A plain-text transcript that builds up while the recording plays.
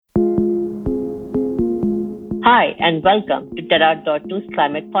Hi, and welcome to Terra.2's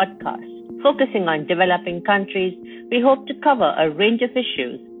Climate Podcast. Focusing on developing countries, we hope to cover a range of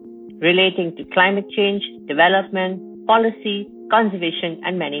issues relating to climate change, development, policy, conservation,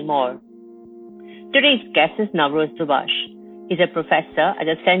 and many more. Today's guest is Navroz Zubash. He's a professor at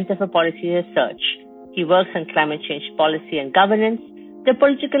the Center for Policy Research. He works on climate change policy and governance, the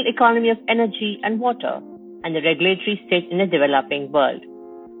political economy of energy and water, and the regulatory state in the developing world.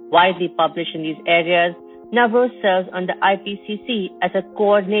 Widely published in these areas, Navroz serves on the IPCC as a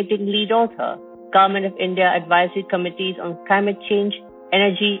coordinating lead author, Government of India advisory committees on climate change,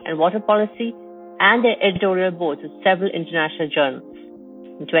 energy and water policy, and the editorial boards of several international journals.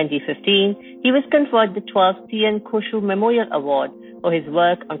 In 2015, he was conferred the 12th T.N. Koshu Memorial Award for his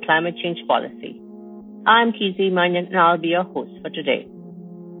work on climate change policy. I'm Kizzy Manyan and I'll be your host for today.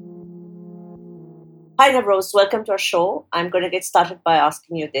 Hi Navroz, welcome to our show. I'm going to get started by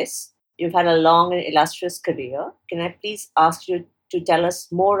asking you this. You've had a long and illustrious career. Can I please ask you to tell us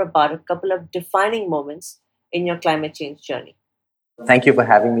more about a couple of defining moments in your climate change journey? Thank you for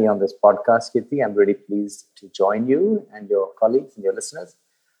having me on this podcast, Kirti. I'm really pleased to join you and your colleagues and your listeners.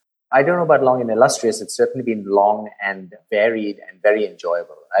 I don't know about long and illustrious. It's certainly been long and varied and very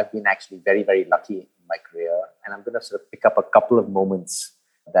enjoyable. I've been actually very, very lucky in my career. And I'm going to sort of pick up a couple of moments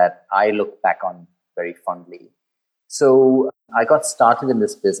that I look back on very fondly. So I got started in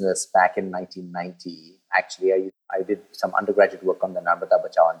this business back in 1990. Actually, I did some undergraduate work on the Narmada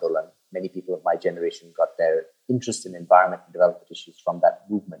Bachao Andolan. Many people of my generation got their interest in environment and development issues from that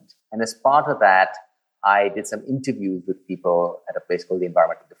movement. And as part of that, I did some interviews with people at a place called the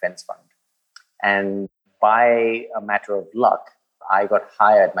Environmental Defense Fund. And by a matter of luck, I got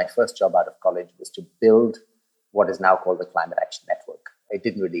hired. My first job out of college was to build what is now called the Climate Action Network. It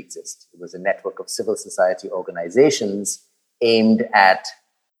didn't really exist. It was a network of civil society organizations aimed at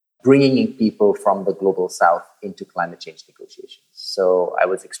bringing in people from the global south into climate change negotiations. So I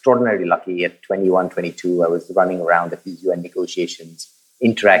was extraordinarily lucky at 21, 22. I was running around at these UN negotiations,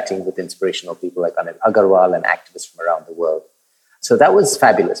 interacting with inspirational people like Anil Agarwal and activists from around the world. So that was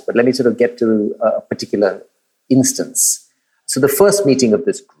fabulous. But let me sort of get to a particular instance. So the first meeting of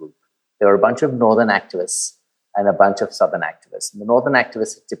this group, there were a bunch of northern activists and a bunch of southern activists. And the northern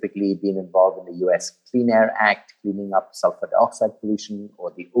activists had typically been involved in the US Clean Air Act, cleaning up sulfur dioxide pollution,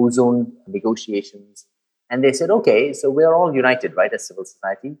 or the ozone negotiations. And they said, okay, so we're all united, right, as civil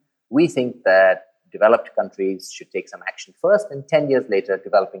society. We think that developed countries should take some action first, and 10 years later,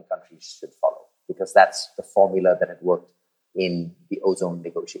 developing countries should follow, because that's the formula that had worked in the ozone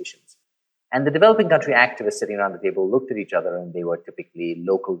negotiations. And the developing country activists sitting around the table looked at each other, and they were typically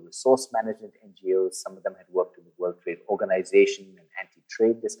local resource management NGOs. Some of them had worked in the World Trade Organization and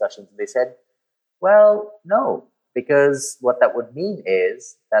anti-trade discussions. And they said, well, no, because what that would mean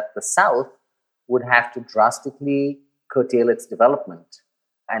is that the South would have to drastically curtail its development.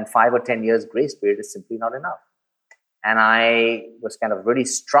 And 5 or 10 years grace period is simply not enough. And I was kind of really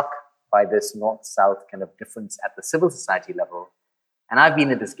struck by this North-South kind of difference at the civil society level. And I've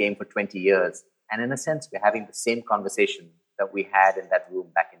been in this game for 20 years. And in a sense, we're having the same conversation that we had in that room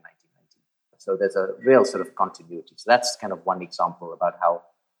back in 1990. So there's a real sort of continuity. So that's kind of one example about how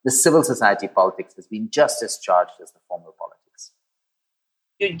the civil society politics has been just as charged as the formal politics.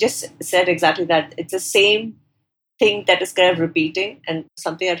 You just said exactly that. It's the same thing that is kind of repeating, and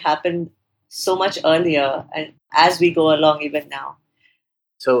something that happened so much earlier and as we go along even now.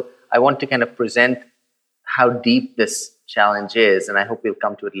 So I want to kind of present how deep this challenge is, and I hope we'll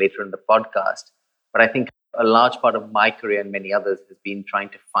come to it later in the podcast. But I think a large part of my career and many others has been trying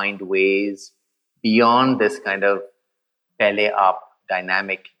to find ways beyond this kind of belly-up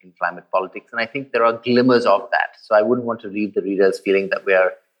dynamic in climate politics. And I think there are glimmers of that. So I wouldn't want to leave the readers feeling that we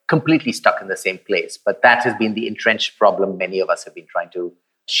are completely stuck in the same place. But that has been the entrenched problem many of us have been trying to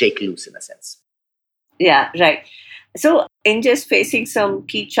shake loose in a sense. Yeah, right. So India is facing some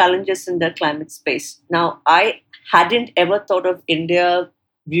key challenges in the climate space. Now, I hadn't ever thought of India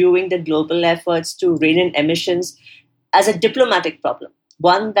viewing the global efforts to rein in emissions as a diplomatic problem,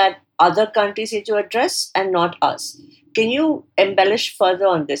 one that other countries need to address and not us. Can you embellish further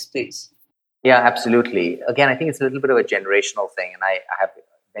on this, please? Yeah, absolutely. Again, I think it's a little bit of a generational thing. And I have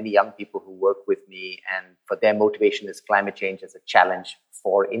many young people who work with me, and for their motivation is climate change as a challenge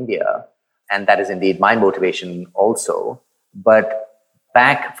for India. And that is indeed my motivation also. But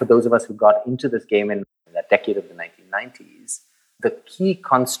back for those of us who got into this game in the decade of the 1990s, the key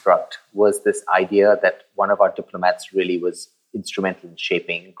construct was this idea that one of our diplomats really was instrumental in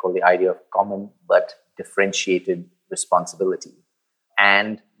shaping, called the idea of common but differentiated responsibility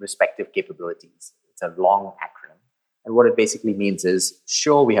and respective capabilities. It's a long acronym. And what it basically means is,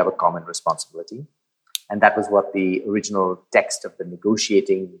 sure, we have a common responsibility. And that was what the original text of the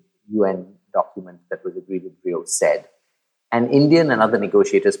negotiating UN document that was agreed in Rio said. And Indian and other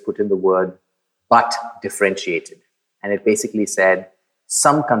negotiators put in the word, but differentiated. And it basically said,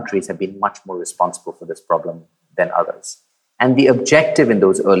 some countries have been much more responsible for this problem than others. And the objective in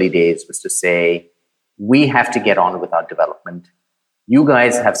those early days was to say, we have to get on with our development. You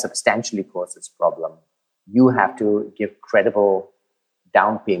guys have substantially caused this problem. You have to give credible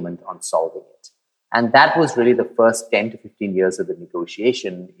down payment on solving it. And that was really the first 10 to 15 years of the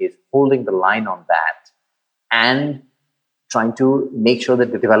negotiation, is holding the line on that and trying to make sure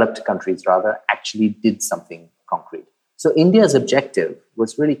that the developed countries rather actually did something concrete. So India's objective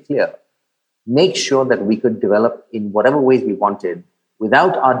was really clear. Make sure that we could develop in whatever ways we wanted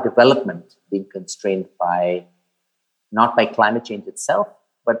without our development being constrained by, not by climate change itself,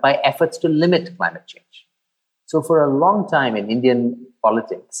 but by efforts to limit climate change. So for a long time in Indian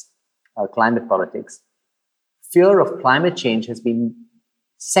politics, climate politics, fear of climate change has been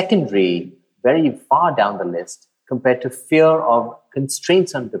secondary, very far down the list, compared to fear of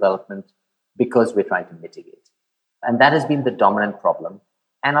constraints on development because we're trying to mitigate. And that has been the dominant problem.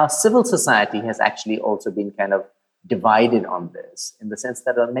 And our civil society has actually also been kind of divided on this, in the sense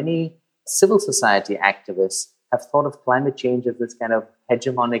that many civil society activists have thought of climate change as this kind of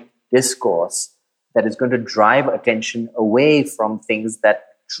hegemonic discourse that is going to drive attention away from things that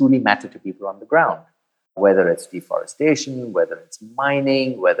truly matter to people on the ground, whether it's deforestation, whether it's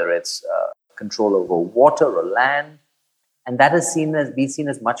mining, whether it's control over water or land. And that is been seen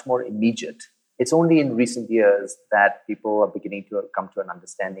as much more immediate. It's only in recent years that people are beginning to come to an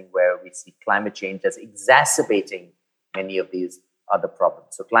understanding where we see climate change as exacerbating many of these other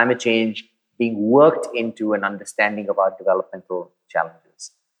problems. So climate change being worked into an understanding of our developmental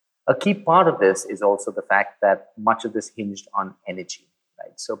challenges. A key part of this is also the fact that much of this hinged on energy.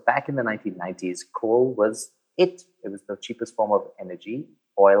 Right? So back in the 1990s, coal was it. It was the cheapest form of energy,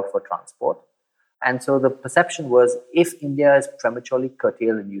 oil for transport. And so the perception was, if India is prematurely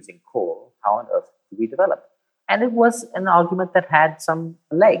curtailed in using coal, how on earth do we develop? And it was an argument that had some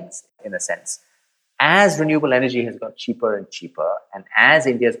legs, in a sense. As renewable energy has got cheaper and cheaper, and as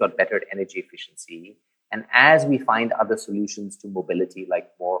India has got better at energy efficiency, and as we find other solutions to mobility,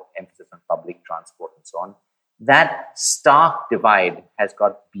 like more emphasis on public transport and so on, that stark divide has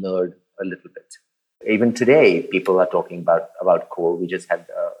got blurred a little bit. Even today, people are talking about coal. We just had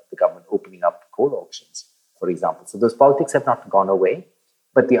the government opening up coal auctions, for example. So those politics have not gone away.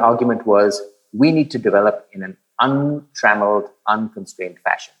 But the argument was, we need to develop in an untrammeled, unconstrained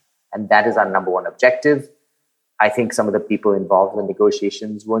fashion. And that is our number one objective. I think some of the people involved in the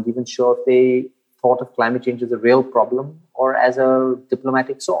negotiations weren't even sure if they thought of climate change as a real problem or as a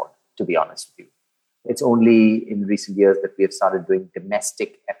diplomatic sword, to be honest with you. It's only in recent years that we have started doing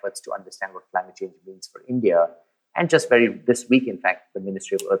domestic efforts to understand what climate change means for India. And just this week, in fact, the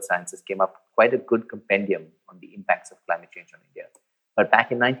Ministry of Earth Sciences came up with quite a good compendium on the impacts of climate change on India. But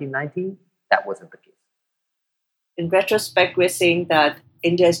back in 1990, that wasn't the case. In retrospect, we're saying that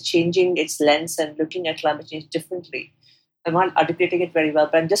India is changing its lens and looking at climate change differently. I'm not articulating it very well,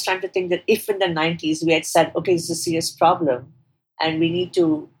 but I'm just trying to think that if in the 90s we had said, okay, this is a serious problem and we need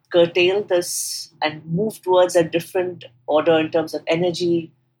to curtail this and move towards a different order in terms of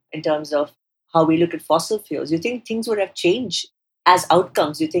energy, in terms of how we look at fossil fuels, you think things would have changed as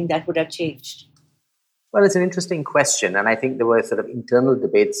outcomes? You think that would have changed? Well, it's an interesting question. And I think there were sort of internal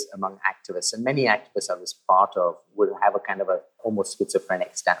debates among activists. And many activists I was part of would have a kind of a almost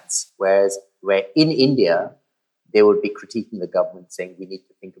schizophrenic stance. Where in India, they would be critiquing the government, saying we need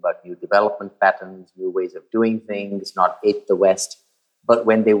to think about new development patterns, new ways of doing things, not ape the West. But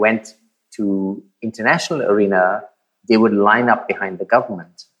when they went to international arena, they would line up behind the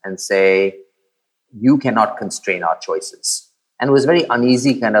government and say, you cannot constrain our choices. And it was a very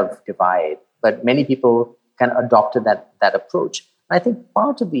uneasy kind of divide. But many people kind of adopted that approach. And I think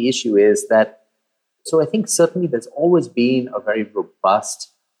part of the issue is that, so I think certainly there's always been a very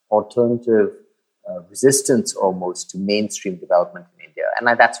robust alternative resistance almost to mainstream development in India. And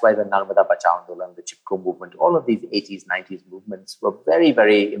that's why the Narmada Bachao Andolan, the Chipko movement, all of these 80s, 90s movements were very,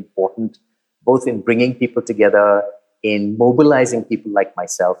 very important, both in bringing people together, in mobilizing people like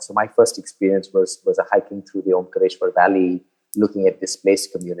myself. So my first experience was a hiking through the Omkareshwar Valley, looking at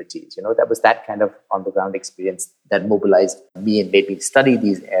displaced communities. That was that kind of on-the-ground experience that mobilized me and made me study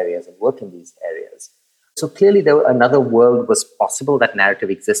these areas and work in these areas. So clearly another world was possible, that narrative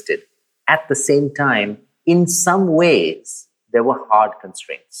existed. At the same time, in some ways, there were hard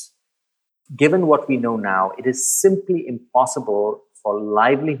constraints. Given what we know now, it is simply impossible for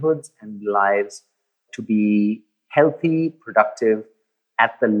livelihoods and lives to be healthy, productive,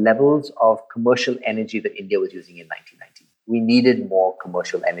 at the levels of commercial energy that India was using in 1990. We needed more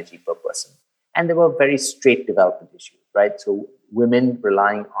commercial energy per person. And there were very straight development issues, right? So women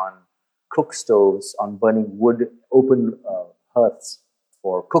relying on cook stoves, on burning wood, open hearths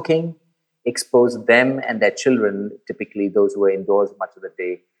for cooking, exposed them and their children, typically those who were indoors much of the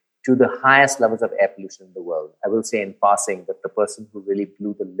day, to the highest levels of air pollution in the world. I will say in passing that the person who really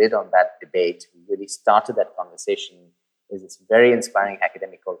blew the lid on that debate, who really started that conversation, is this very inspiring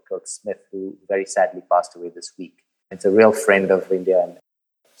academic called Kirk Smith, who very sadly passed away this week. It's a real friend of India and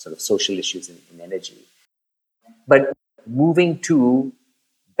sort of social issues in energy. But moving to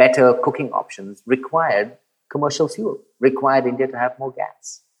better cooking options required commercial fuel, required India to have more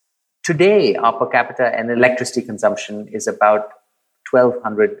gas. Today, our per capita and electricity consumption is about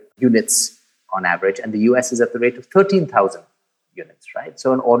 1,200 units on average, and the US is at the rate of 13,000 units, right?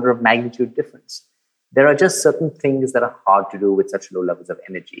 So an order of magnitude difference. There are just certain things that are hard to do with such low levels of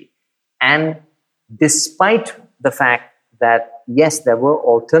energy. And despite the fact that, yes, there were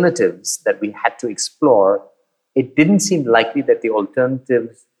alternatives that we had to explore, it didn't seem likely that the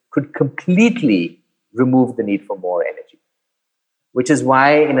alternatives could completely remove the need for more energy. Which is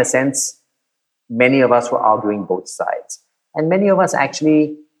why, in a sense, many of us were arguing both sides. And many of us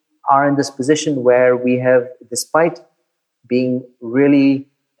actually are in this position where we have, despite being really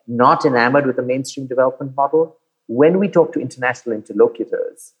not enamored with the mainstream development model, when we talk to international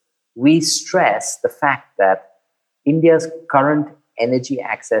interlocutors, we stress the fact that India's current energy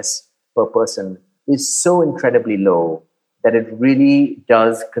access per person is so incredibly low that it really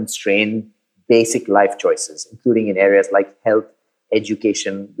does constrain basic life choices, including in areas like health,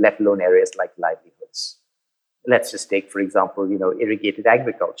 education, let alone areas like livelihoods. Let's just take, for example, irrigated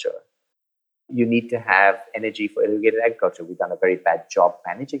agriculture. You need to have energy for irrigated agriculture. We've done a very bad job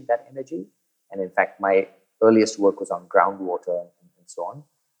managing that energy. And in fact, my earliest work was on groundwater and so on.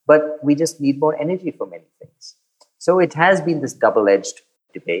 But we just need more energy for many things. So it has been this double-edged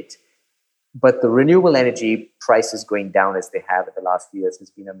debate. But the renewable energy prices going down as they have in the last few years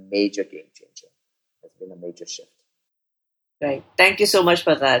has been a major game changer. Has been a major shift. Right. Thank you so much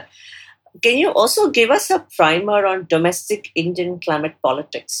for that. Can you also give us a primer on domestic Indian climate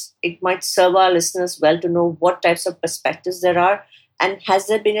politics? It might serve our listeners well to know what types of perspectives there are, and has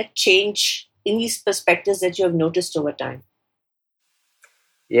there been a change in these perspectives that you have noticed over time?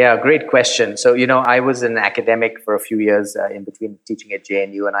 Yeah, great question. So, I was an academic for a few years in between teaching at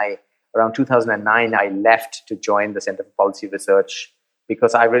JNU, and around 2009, I left to join the Center for Policy Research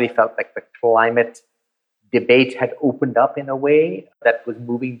because I really felt like the climate debate had opened up in a way that was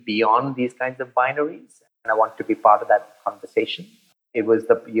moving beyond these kinds of binaries. And I wanted to be part of that conversation. It was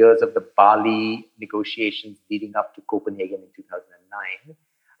the years of the Bali negotiations leading up to Copenhagen in 2009.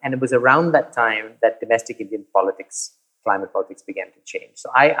 And it was around that time that domestic Indian politics, climate politics began to change. So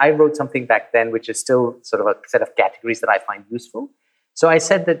I wrote something back then, which is still sort of a set of categories that I find useful. So I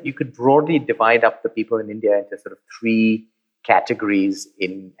said that you could broadly divide up the people in India into sort of three categories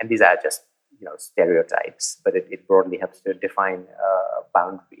and these are just stereotypes, but it broadly helps to define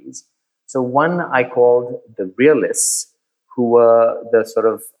boundaries. So one I called the realists, who were the sort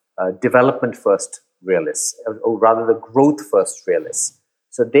of development first realists, or rather the growth first realists.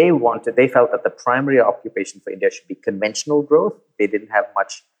 So they felt that the primary occupation for India should be conventional growth. They didn't have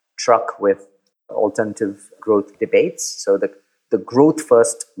much truck with alternative growth debates. So the growth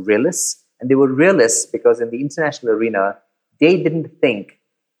first realists, and they were realists because in the international arena, they didn't think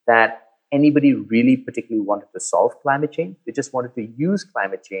that anybody really particularly wanted to solve climate change. They just wanted to use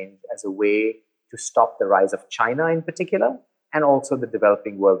climate change as a way to stop the rise of China in particular, and also the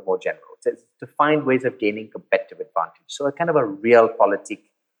developing world more general, to find ways of gaining competitive advantage. So a kind of a realpolitik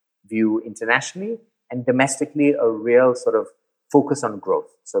view internationally, and domestically a real sort of focus on growth,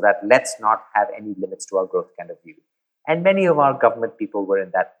 so that let's not have any limits to our growth kind of view. And many of our government people were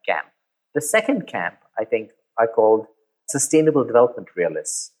in that camp. The second camp, I think, I called sustainable development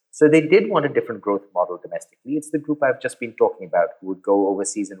realists. So they did want a different growth model domestically. It's the group I've just been talking about, who would go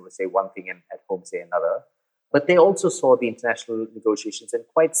overseas and would say one thing and at home say another. But they also saw the international negotiations in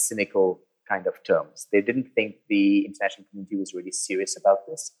quite cynical kind of terms. They didn't think the international community was really serious about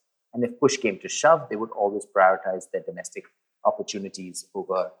this. And if push came to shove, they would always prioritize their domestic opportunities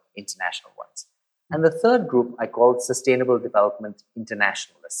over international ones. And the third group I called sustainable development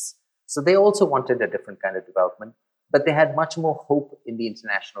internationalists. So they also wanted a different kind of development, but they had much more hope in the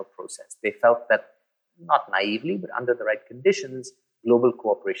international process. They felt that, not naively, but under the right conditions, global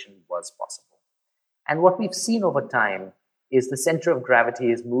cooperation was possible. And what we've seen over time is the center of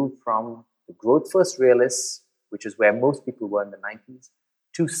gravity has moved from the growth first realists, which is where most people were in the 90s,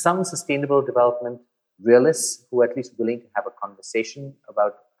 to some sustainable development realists who are at least willing to have a conversation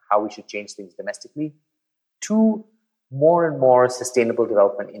about how we should change things domestically, to more and more sustainable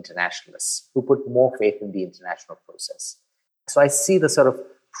development internationalists who put more faith in the international process. So I see the sort of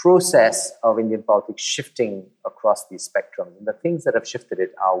process of Indian politics shifting across these spectrums. And the things that have shifted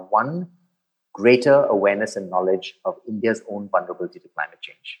it are, one, greater awareness and knowledge of India's own vulnerability to climate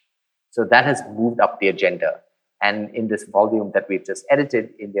change. So that has moved up the agenda. And in this volume that we've just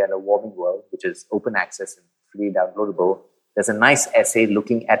edited, India in a Warming World, which is open access and freely downloadable, there's a nice essay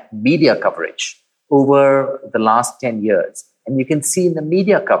looking at media coverage over the last 10 years. And you can see in the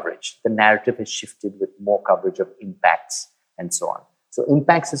media coverage, the narrative has shifted with more coverage of impacts and so on. So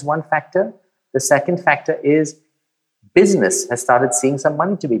impacts is one factor. The second factor is business has started seeing some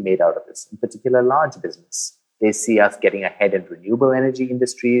money to be made out of this, in particular large business. They see us getting ahead in renewable energy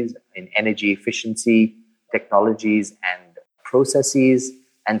industries, in energy efficiency, technologies and processes,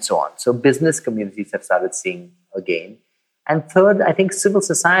 and so on. So business communities have started seeing a gain. And third, I think civil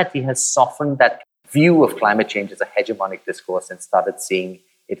society has softened that view of climate change as a hegemonic discourse and started seeing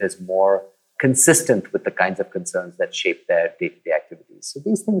it as more consistent with the kinds of concerns that shape their day-to-day activities. So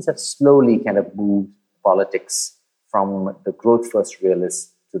these things have slowly kind of moved politics from the growth-first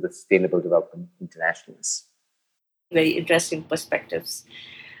realists to the sustainable development internationalists. Very interesting perspectives.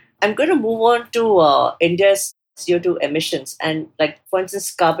 I'm going to move on to India's CO2 emissions. And for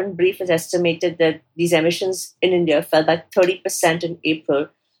instance, Carbon Brief has estimated that these emissions in India fell by 30% in April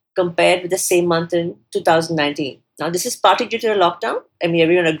compared with the same month in 2019. Now, this is partly due to the lockdown. I mean,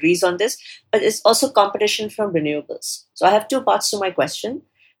 everyone agrees on this, but it's also competition from renewables. So I have two parts to my question.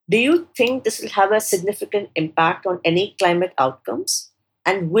 Do you think this will have a significant impact on any climate outcomes?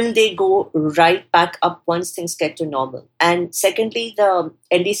 And will they go right back up once things get to normal? And secondly, the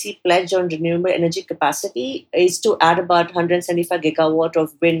NDC pledge on renewable energy capacity is to add about 175 gigawatt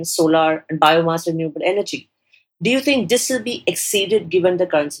of wind, solar, and biomass renewable energy. Do you think this will be exceeded given the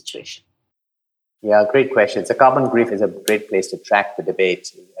current situation? Yeah, great question. So Carbon Brief is a great place to track the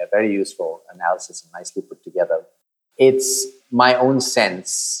debate. A very useful analysis and nicely put together. It's my own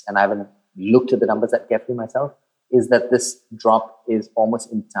sense, and I haven't looked at the numbers that carefully myself, is that this drop is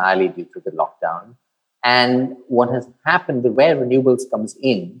almost entirely due to the lockdown. And what has happened, where renewables comes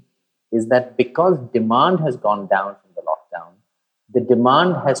in, is that because demand has gone down from the lockdown, the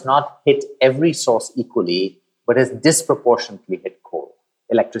demand has not hit every source equally, but has disproportionately hit coal,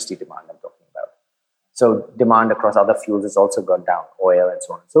 electricity demand I'm talking about. So demand across other fuels has also gone down, oil and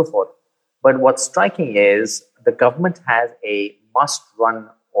so on and so forth. But what's striking is the government has a must-run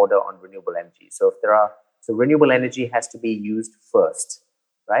order on renewable energy. So renewable energy has to be used first,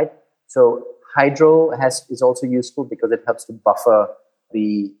 right? So hydro is also useful because it helps to buffer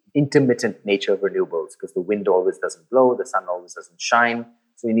the intermittent nature of renewables, because the wind always doesn't blow, the sun always doesn't shine.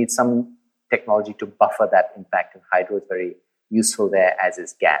 So you need some technology to buffer that impact, and hydro is very useful there, as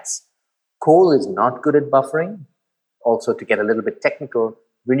is gas. Coal is not good at buffering. Also, to get a little bit technical,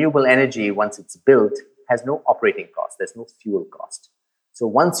 renewable energy, once it's built, has no operating cost. There's no fuel cost. So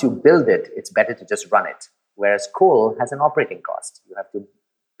once you build it, it's better to just run it. Whereas coal has an operating cost. You have to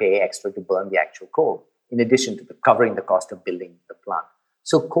pay extra to burn the actual coal, in addition to covering the cost of building the plant.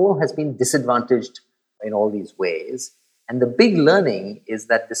 So coal has been disadvantaged in all these ways. And the big learning is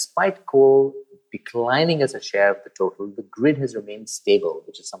that despite coal declining as a share of the total, the grid has remained stable,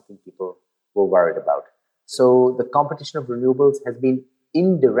 which is something people were worried about. So the competition of renewables has been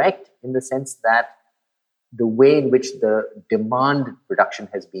indirect in the sense that the way in which the demand reduction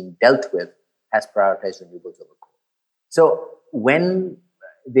has been dealt with has prioritized renewables over coal. So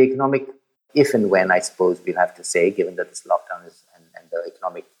if and when, I suppose we'll have to say, given that this lockdown is and the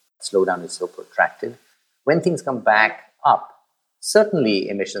economic slowdown is so protracted, when things come back up, certainly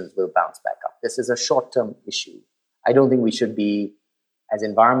emissions will bounce back up. This is a short-term issue. I don't think we should be, as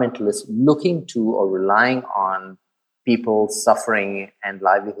environmentalists, looking to or relying on people suffering and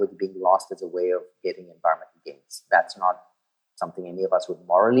livelihoods being lost as a way of getting environmental gains. That's not something any of us would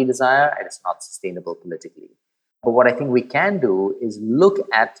morally desire, and it's not sustainable politically. But what I think we can do is look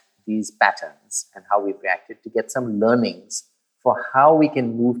at these patterns and how we've reacted to get some learnings for how we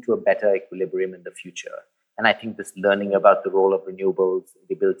can move to a better equilibrium in the future. And I think this learning about the role of renewables,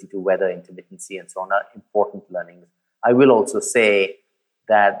 the ability to weather intermittency and so on are important learnings. I will also say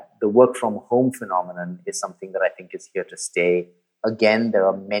that the work from home phenomenon is something that I think is here to stay. Again, there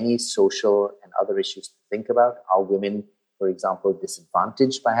are many social and other issues to think about. Are women, for example,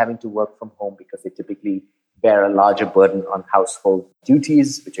 disadvantaged by having to work from home because they typically bear a larger burden on household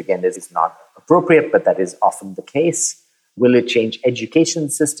duties, which again is not appropriate, but that is often the case? Will it change education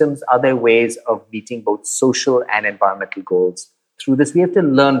systems? Are there ways of meeting both social and environmental goals through this? We have to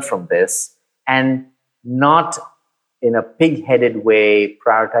learn from this. And not in a pig-headed way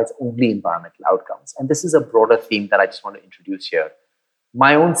prioritize only environmental outcomes. And this is a broader theme that I just want to introduce here.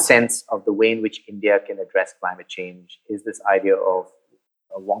 My own sense of the way in which India can address climate change is this idea of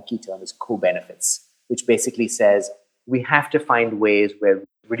a wonky term is co-benefits, which basically says we have to find ways where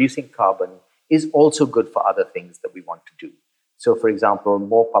reducing carbon is also good for other things that we want to do. So, for example,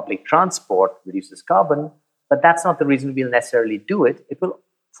 more public transport reduces carbon, but that's not the reason we'll necessarily do it. It will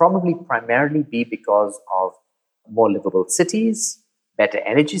probably primarily be because of more livable cities, better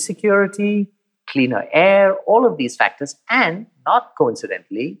energy security, cleaner air, all of these factors. And not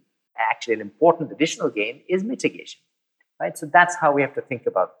coincidentally, actually an important additional gain is mitigation, right? So that's how we have to think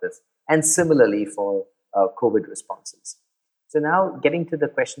about this. And similarly for COVID responses. So now getting to the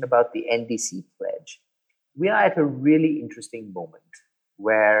question about the NDC pledge, we are at a really interesting moment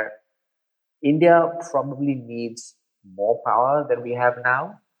where India probably needs more power than we have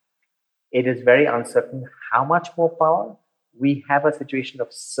now. It is very uncertain how much more power. We have a situation of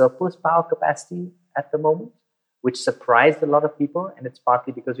surplus power capacity at the moment, which surprised a lot of people. And it's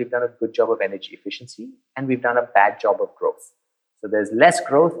partly because we've done a good job of energy efficiency and we've done a bad job of growth. So there's less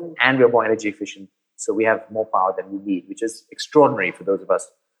growth and we're more energy efficient. So we have more power than we need, which is extraordinary for those of us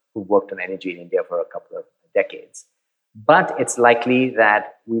who've worked on energy in India for a couple of decades. But it's likely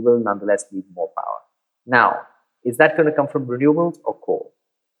that we will nonetheless need more power. Now, is that going to come from renewables or coal?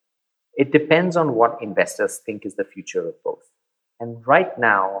 It depends on what investors think is the future of both. And right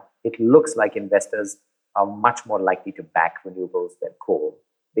now, it looks like investors are much more likely to back renewables than coal,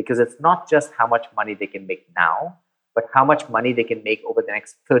 because it's not just how much money they can make now, but how much money they can make over the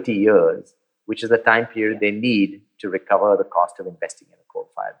next 30 years, which is the time period they need to recover the cost of investing in a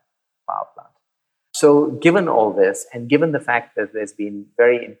coal-fired power plant. So given all this, and given the fact that there's been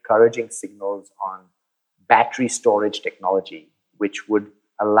very encouraging signals on battery storage technology, which would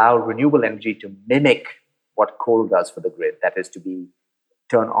allow renewable energy to mimic what coal does for the grid, that is to be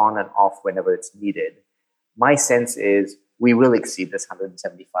turned on and off whenever it's needed, my sense is we will exceed this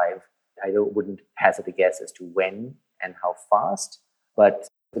 175. I wouldn't hazard a guess as to when and how fast, but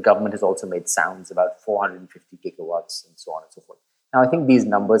the government has also made sounds about 450 gigawatts and so on and so forth. Now, I think these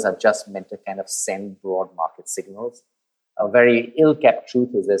numbers are just meant to kind of send broad market signals. A very ill-kept truth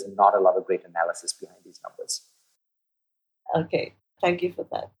is there's not a lot of great analysis behind these numbers. Okay, thank you for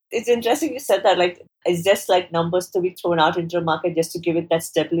that. It's interesting you said that, like, it's just like numbers to be thrown out into the market just to give it that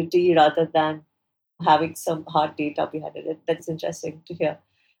stability rather than having some hard data behind it. That's interesting to hear.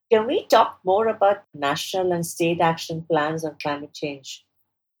 Can we talk more about national and state action plans on climate change?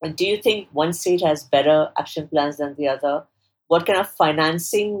 And do you think one state has better action plans than the other? What kind of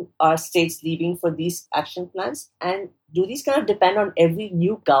financing are states leaving for these action plans? And do these kind of depend on every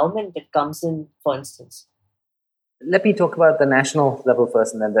new government that comes in, for instance? Let me talk about the national level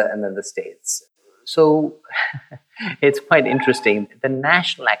first and then the states. So it's quite interesting. The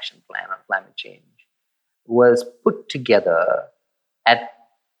National Action Plan on Climate Change was put together at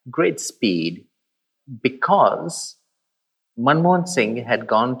great speed because Manmohan Singh had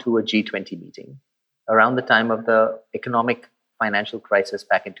gone to a G20 meeting around the time of the economic financial crisis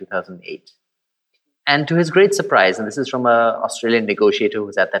back in 2008. And to his great surprise, and this is from an Australian negotiator who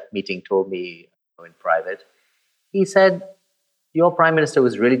was at that meeting, told me in private, he said, your prime minister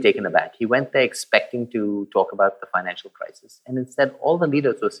was really taken aback. He went there expecting to talk about the financial crisis. And instead, all the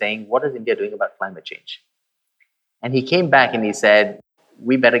leaders were saying, what is India doing about climate change? And he came back and he said,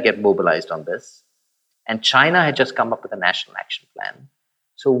 we better get mobilized on this. And China had just come up with a national action plan.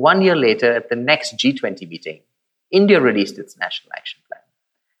 So 1 year later, at the next G20 meeting, India released its national action plan.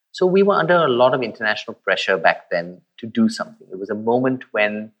 So we were under a lot of international pressure back then to do something. It was a moment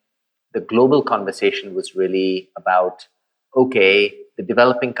when the global conversation was really about, okay, the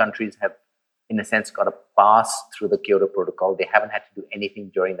developing countries have, in a sense, got a pass through the Kyoto Protocol. They haven't had to do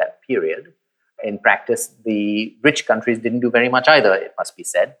anything during that period. In practice, the rich countries didn't do very much either, it must be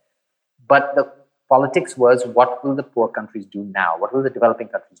said. But the politics was, what will the poor countries do now? What will the developing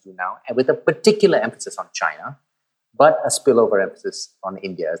countries do now? And with a particular emphasis on China, but a spillover emphasis on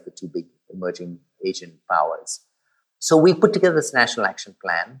India as the two big emerging Asian powers. So we put together this national action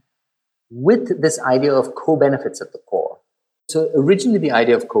plan with this idea of co-benefits at the core. So originally the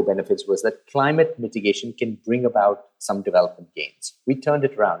idea of co-benefits was that climate mitigation can bring about some development gains. We turned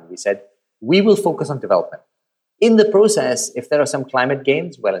it around. We said, we will focus on development. In the process, if there are some climate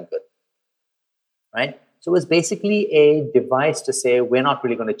gains, well and good. Right? So it was basically a device to say, we're not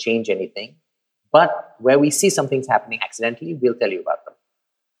really going to change anything, but where we see some things happening accidentally, we'll tell you about them.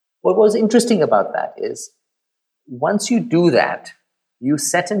 What was interesting about that is, once you do that, you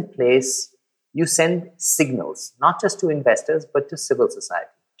set in place, you send signals, not just to investors, but to civil society,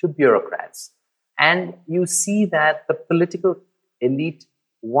 to bureaucrats, And you see that the political elite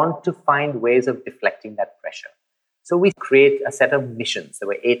want to find ways of deflecting that pressure. So we create a set of missions. There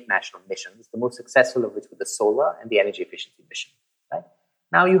were 8 national missions, the most successful of which were the solar and the energy efficiency mission. Right?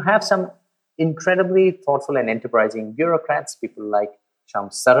 Now you have some incredibly thoughtful and enterprising bureaucrats, people like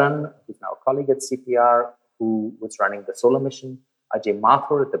Shams Saran, who's now a colleague at CPR, who was running the solar mission, Ajay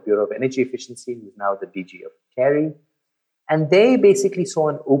Mathur at the Bureau of Energy Efficiency, who's now the DG of CARI. And they basically saw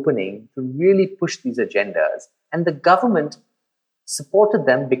an opening to really push these agendas. And the government supported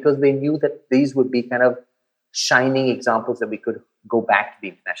them because they knew that these would be kind of shining examples that we could go back to the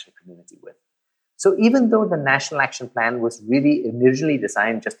international community with. So even though the National Action Plan was really originally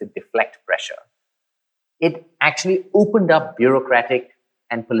designed just to deflect pressure, it actually opened up bureaucratic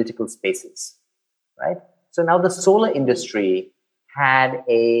and political spaces, right? So now the solar industry had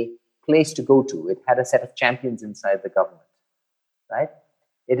a place to go to. It had a set of champions inside the government, right?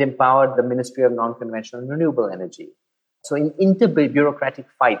 It empowered the Ministry of Non-Conventional and Renewable Energy. So in inter-bureaucratic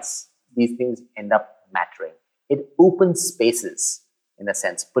fights, these things end up mattering. It opens spaces, in a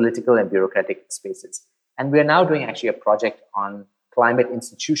sense, political and bureaucratic spaces. And we're now doing actually a project on climate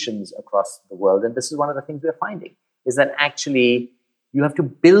institutions across the world. And this is one of the things we're finding, is that actually you have to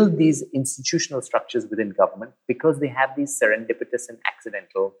build these institutional structures within government because they have these serendipitous and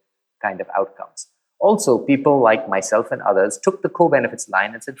accidental kind of outcomes. Also, people like myself and others took the co-benefits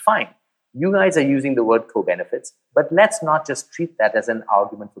line and said, fine, you guys are using the word co-benefits, but let's not just treat that as an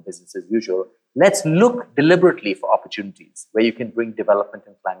argument for business as usual. Let's look deliberately for opportunities where you can bring development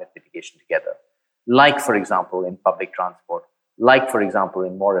and climate mitigation together. Like, for example, in public transport, like, for example,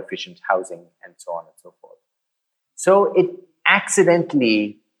 in more efficient housing, and so on and so forth. So it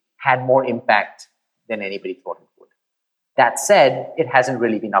accidentally had more impact than anybody thought it would. That said, it hasn't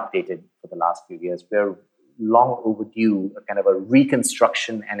really been updated for the last few years. We're long overdue a kind of a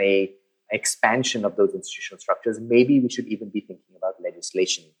reconstruction and a expansion of those institutional structures. Maybe we should even be thinking about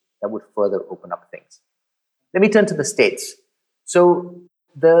legislation that would further open up things. Let me turn to the states. So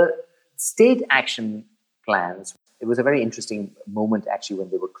the state action plans, it was a very interesting moment actually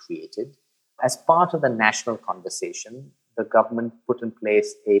when they were created. As part of the national conversation, the government put in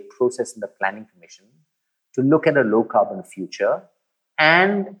place a process in the Planning Commission to look at a low carbon future.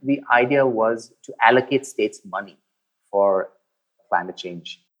 And the idea was to allocate states money for climate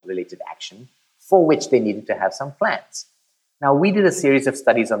change related action, for which they needed to have some plans. Now, we did a series of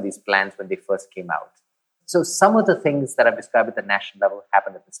studies on these plans when they first came out. So some of the things that I've described at the national level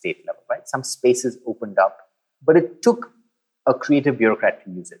happened at the state level, right? Some spaces opened up, but it took a creative bureaucrat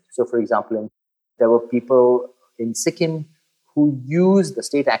to use it. So, for example, there were people in Sikkim who used the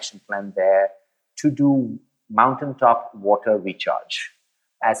state action plan there to do mountaintop water recharge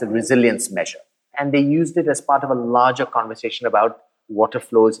as a resilience measure. And they used it as part of a larger conversation about water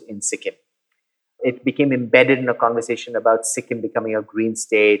flows in Sikkim. It became embedded in a conversation about Sikkim becoming a green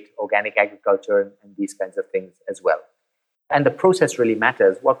state, organic agriculture, and these kinds of things as well. And the process really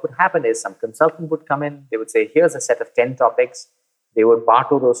matters. What would happen is some consultant would come in, they would say, here's a set of 10 topics. They would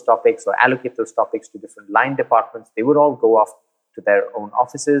barter those topics or allocate those topics to different line departments. They would all go off to their own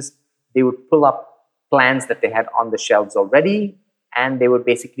offices. They would pull up plans that they had on the shelves already, and they would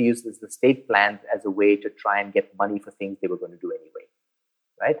basically use the state plans as a way to try and get money for things they were going to do anyway,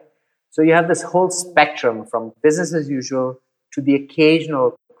 right? So you have this whole spectrum from business as usual to the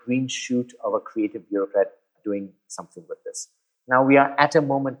occasional green shoot of a creative bureaucrat doing something with this. Now we are at a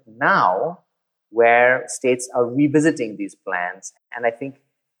moment now where states are revisiting these plans. And I think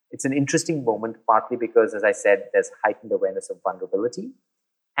it's an interesting moment, partly because, as I said, there's heightened awareness of vulnerability.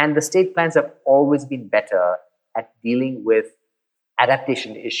 And the state plans have always been better at dealing with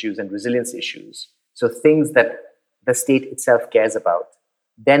adaptation issues and resilience issues. So things that the state itself cares about,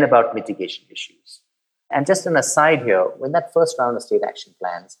 than about mitigation issues. And just an aside here, when that first round of state action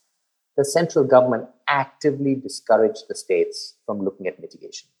plans, the central government actively discouraged the states from looking at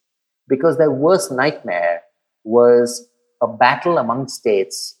mitigation, because their worst nightmare was a battle among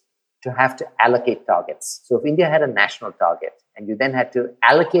states to have to allocate targets. So if India had a national target and you then had to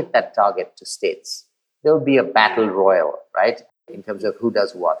allocate that target to states, there would be a battle royal, right, in terms of who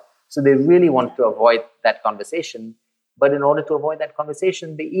does what. So they really wanted to avoid that conversation. But in order to avoid that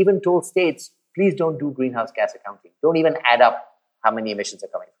conversation, they even told states, please don't do greenhouse gas accounting. Don't even add up how many emissions are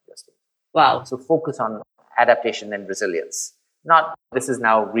coming from your state. Wow. So focus on adaptation and resilience. Not, this is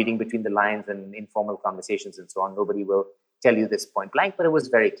now reading between the lines and informal conversations and so on. Nobody will tell you this point blank, but it was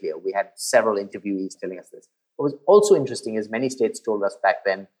very clear. We had several interviewees telling us this. What was also interesting is many states told us back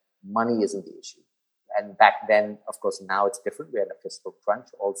then, money isn't the issue. And back then, of course, now it's different. We had a fiscal crunch.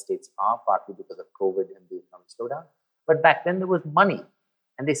 All states are, partly because of COVID and the economic slowdown. But back then there was money.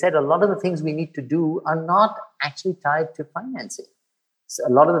 And they said a lot of the things we need to do are not actually tied to financing. So a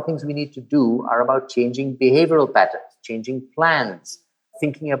lot of the things we need to do are about changing behavioral patterns, changing plans,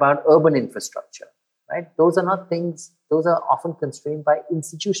 thinking about urban infrastructure, right? Those are not things, those are often constrained by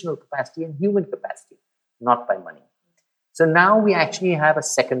institutional capacity and human capacity, not by money. So now we actually have a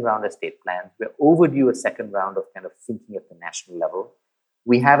second round of state plans. We're overdue a second round of kind of thinking at the national level.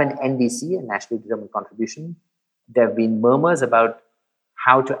 We have an NDC, a nationally determined contribution. There have been murmurs about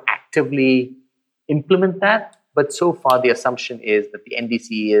how to actively implement that. But so far, the assumption is that the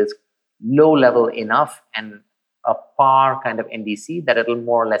NDC is low level enough and a par kind of NDC that it'll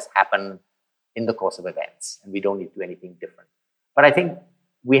more or less happen in the course of events. And we don't need to do anything different. But I think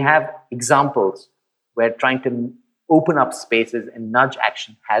we have examples where trying to open up spaces and nudge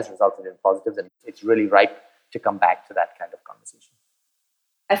action has resulted in positives. And it's really ripe to come back to that kind of conversation.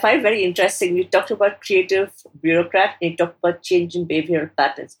 I find it very interesting. You talked about creative bureaucrat, and you talked about changing behavioral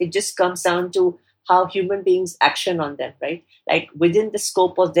patterns. It just comes down to how human beings action on them, right? Like within the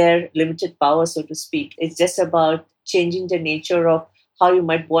scope of their limited power, so to speak. It's just about changing the nature of how you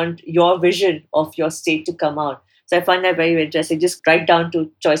might want your vision of your state to come out. So I find that very interesting. Just right down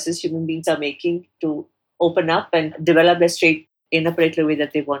to choices human beings are making to open up and develop their state in a particular way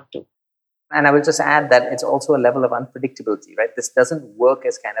that they want to. And I will just add that it's also a level of unpredictability, right? This doesn't work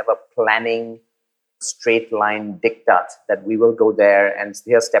as kind of a planning, straight line diktat that we will go there and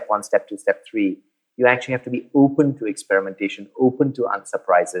here's step 1, step 2, step 3. You actually have to be open to experimentation, open to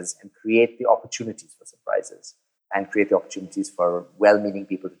unsurprises, and create the opportunities for surprises and create the opportunities for well-meaning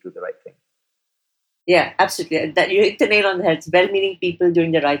people to do the right thing. Yeah, absolutely. That you hit the nail on the head. It's well-meaning people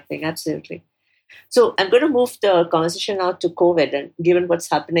doing the right thing. Absolutely. So I'm going to move the conversation now to COVID, and given what's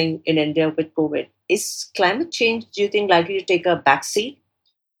happening in India with COVID, is climate change, do you think, likely to take a backseat?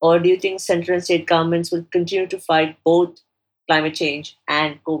 Or do you think central and state governments will continue to fight both climate change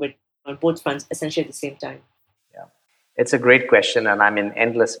and COVID on both fronts essentially at the same time? Yeah, it's a great question, and I'm in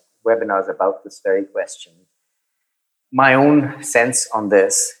endless webinars about this very question. My own sense on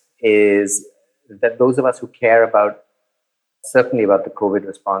this is that those of us who care about certainly about the COVID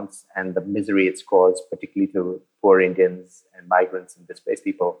response and the misery it's caused, particularly to poor Indians and migrants and displaced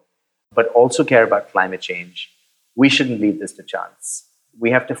people, but also care about climate change, we shouldn't leave this to chance.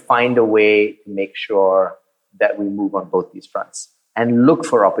 We have to find a way to make sure that we move on both these fronts and look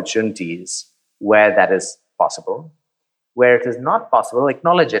for opportunities where that is possible. Where it is not possible,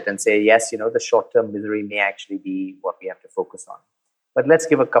 acknowledge it and say, yes, the short-term misery may actually be what we have to focus on. But let's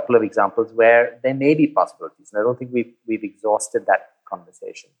give a couple of examples where there may be possibilities. And I don't think we've exhausted that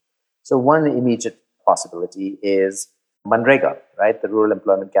conversation. So one immediate possibility is Manrega, right? The Rural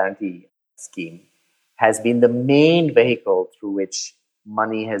Employment Guarantee Scheme has been the main vehicle through which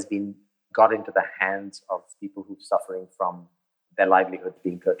money has been got into the hands of people who are suffering from their livelihoods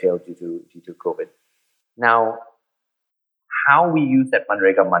being curtailed due to COVID. Now, how we use that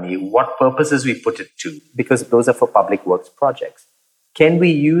Manrega money, what purposes we put it to, because those are for public works projects. Can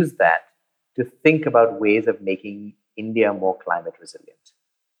we use that to think about ways of making India more climate resilient?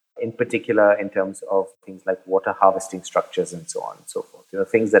 In particular, in terms of things like water harvesting structures and so on and so forth.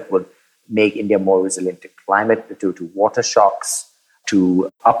 Things that would make India more resilient to climate, to water shocks, to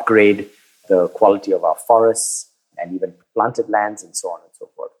upgrade the quality of our forests and even planted lands and so on and so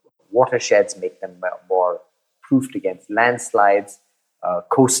forth. Watersheds make them more proofed against landslides.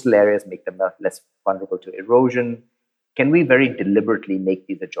 Coastal areas make them less vulnerable to erosion. Can we very deliberately make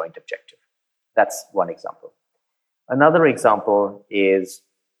these a joint objective? That's one example. Another example is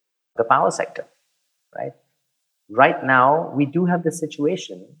the power sector, right? Right now, we do have this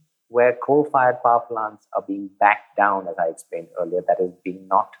situation where coal-fired power plants are being backed down, as I explained earlier, that is being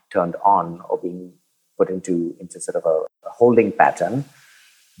not turned on or being put into sort of a holding pattern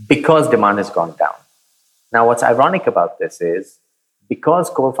because demand has gone down. Now, what's ironic about this is because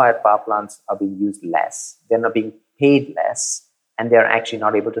coal-fired power plants are being used less, they're not being paid less, and they're actually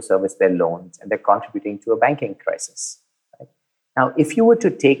not able to service their loans, and they're contributing to a banking crisis. Right? Now, if you were to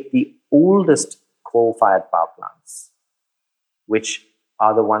take the oldest coal-fired power plants, which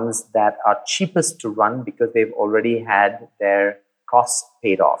are the ones that are cheapest to run because they've already had their costs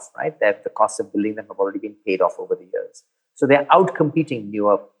paid off, right? The costs of building them have already been paid off over the years. So they're out-competing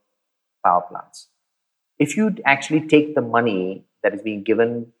newer power plants. If you actually take the money that is being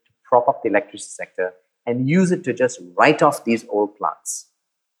given to prop up the electricity sector and use it to just write off these old plants,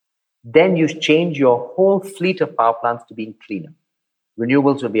 then you change your whole fleet of power plants to being cleaner.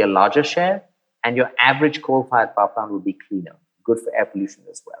 Renewables will be a larger share, and your average coal-fired power plant will be cleaner, good for air pollution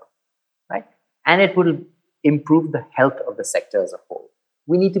as well, right? And it will improve the health of the sector as a whole.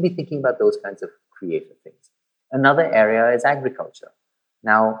 We need to be thinking about those kinds of creative things. Another area is agriculture.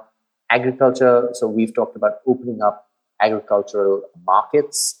 Now, agriculture, so we've talked about opening up agricultural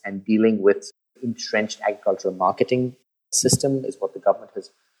markets and dealing with entrenched agricultural marketing system is what the government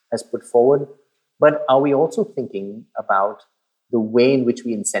has put forward. But are we also thinking about the way in which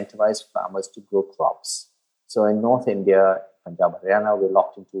we incentivize farmers to grow crops? So in North India, Punjab, Haryana, we're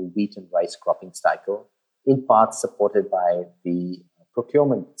locked into a wheat and rice cropping cycle, in part supported by the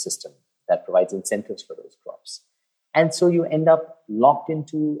procurement system that provides incentives for those crops. And so you end up locked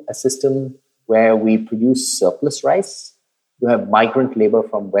into a system where we produce surplus rice. You have migrant labor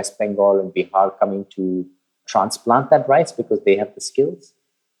from West Bengal and Bihar coming to transplant that rice because they have the skills.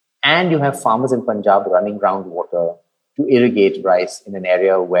 And you have farmers in Punjab running groundwater to irrigate rice in an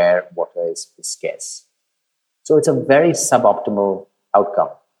area where water is scarce. So it's a very suboptimal outcome.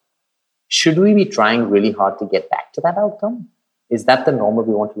 Should we be trying really hard to get back to that outcome? Is that the normal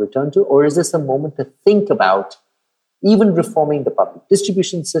we want to return to? Or is this a moment to think about even reforming the public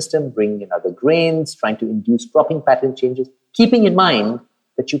distribution system, bringing in other grains, trying to induce cropping pattern changes, keeping in mind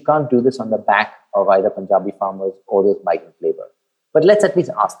that you can't do this on the back of either Punjabi farmers or those migrant labor? But let's at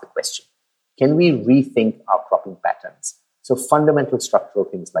least ask the question, can we rethink our cropping patterns? So fundamental structural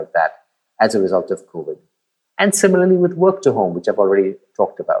things like that as a result of COVID. And similarly with work to home, which I've already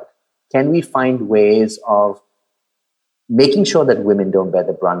talked about. Can we find ways of making sure that women don't bear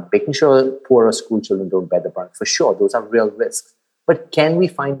the brunt, making sure poorer school children don't bear the brunt? For sure, those are real risks. But can we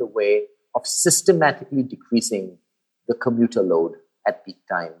find a way of systematically decreasing the commuter load at peak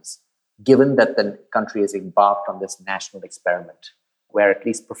times, given that the country has embarked on this national experiment where at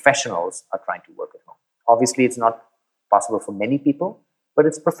least professionals are trying to work at home? Obviously, it's not possible for many people, but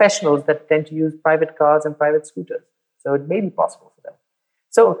it's professionals that tend to use private cars and private scooters. So it may be possible for them.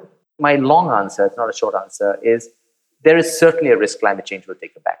 So my long answer, it's not a short answer, is there is certainly a risk climate change will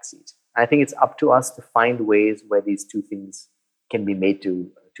take a backseat. I think it's up to us to find ways where these two things can be made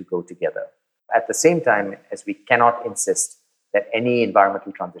to go together. At the same time, as we cannot insist that any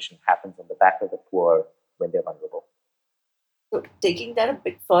environmental transition happens on the back of the poor when they're vulnerable. So taking that a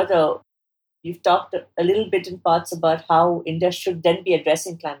bit further, you've talked a little bit in parts about how India should then be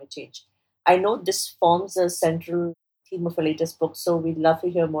addressing climate change. I know this forms a central theme of your latest book, so we'd love to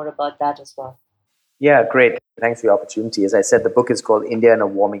hear more about that as well. Yeah, great. Thanks for the opportunity. As I said, the book is called India in a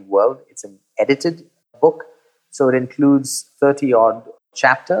Warming World. It's an edited book, so it includes 30-odd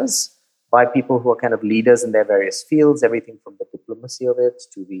chapters by people who are kind of leaders in their various fields, everything from the diplomacy of it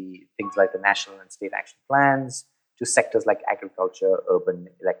to the things like the national and state action plans, to sectors like agriculture, urban,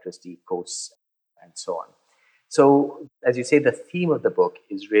 electricity, coasts, and so on. So, as you say, the theme of the book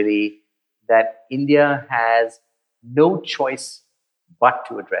is really that India has no choice but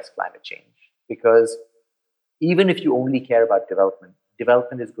to address climate change. Because even if you only care about development,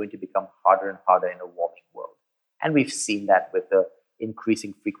 development is going to become harder and harder in a warming world. And we've seen that with the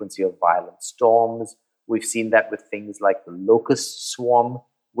increasing frequency of violent storms. We've seen that with things like the locust swarm,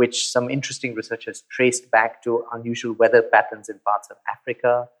 which some interesting research has traced back to unusual weather patterns in parts of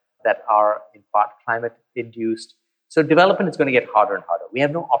Africa that are in part climate induced. So development is going to get harder and harder. We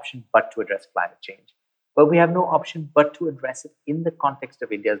have no option but to address climate change. But we have no option but to address it in the context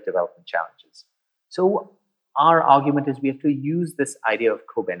of India's development challenges. So our argument is we have to use this idea of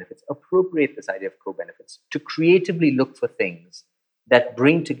co-benefits, appropriate this idea of co-benefits to creatively look for things that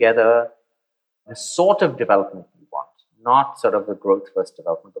bring together the sort of development we want, not sort of the growth-first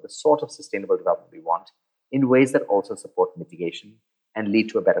development, but the sort of sustainable development we want in ways that also support mitigation and lead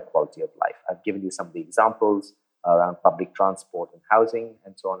to a better quality of life. I've given you some of the examples around public transport and housing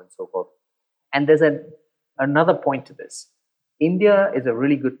and so on and so forth. And there's another point to this. India is a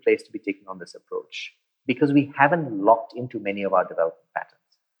really good place to be taking on this approach because we haven't locked into many of our development patterns.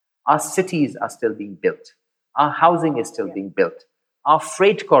 Our cities are still being built. Our housing is still being built. Our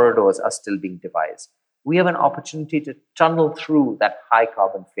freight corridors are still being devised. We have an opportunity to tunnel through that high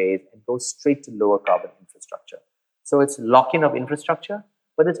carbon phase and go straight to lower carbon infrastructure. So it's lock-in of infrastructure,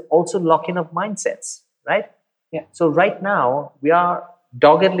 but it's also lock-in of mindsets, right? Yeah. So right now, we are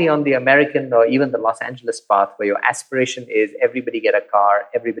doggedly on the American or even the Los Angeles path where your aspiration is everybody get a car,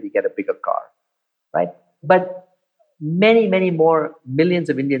 everybody get a bigger car, right? But many, many more millions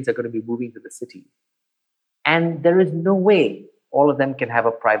of Indians are going to be moving to the city. And there is no way all of them can have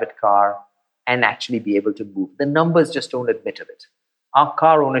a private car and actually be able to move. The numbers just don't admit of it. Our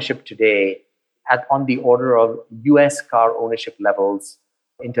car ownership today on the order of US car ownership levels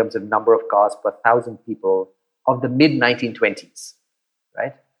in terms of number of cars per 1,000 people of the mid-1920s.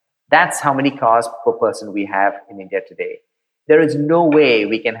 Right? That's how many cars per person we have in India today. There is no way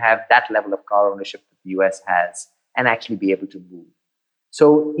we can have that level of car ownership that the US has and actually be able to move.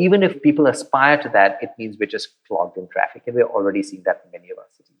 So even if people aspire to that, it means we're just clogged in traffic. And we're already seeing that in many of our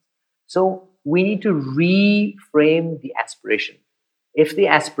cities. So we need to reframe the aspiration. If the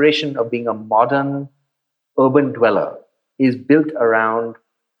aspiration of being a modern urban dweller is built around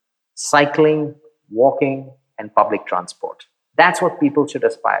cycling, walking, and public transport, that's what people should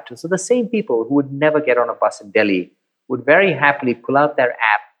aspire to. So the same people who would never get on a bus in Delhi would very happily pull out their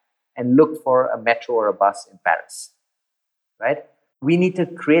app and look for a metro or a bus in Paris, right? We need to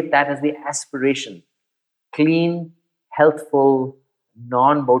create that as the aspiration: clean, healthful,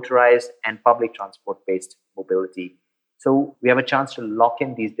 non-motorized, and public transport-based mobility. So we have a chance to lock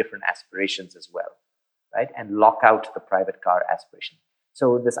in these different aspirations as well, right? And lock out the private car aspiration.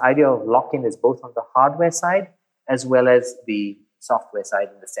 So this idea of lock-in is both on the hardware side as well as the software side,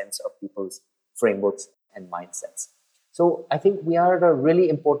 in the sense of people's frameworks and mindsets. So I think we are at a really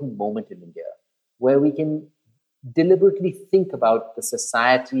important moment in India where we can deliberately think about the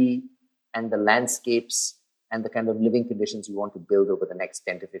society and the landscapes and the kind of living conditions we want to build over the next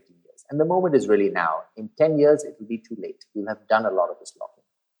 10 to 15 years. And the moment is really now. In 10 years, it will be too late. We'll have done a lot of this lock-in.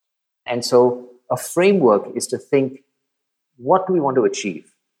 And so a framework is to think, what do we want to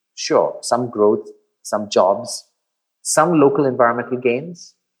achieve? Sure, some growth, some jobs, some local environmental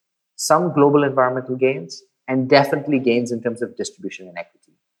gains, some global environmental gains, and definitely gains in terms of distribution and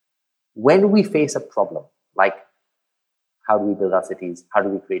equity. When we face a problem, like how do we build our cities, how do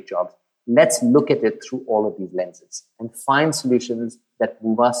we create jobs, let's look at it through all of these lenses and find solutions that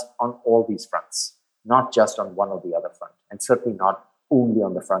move us on all these fronts, not just on one or the other front, and certainly not only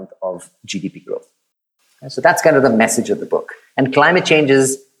on the front of GDP growth. And so that's kind of the message of the book. And climate change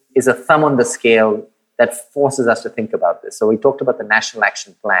is a thumb on the scale that forces us to think about this. So we talked about the National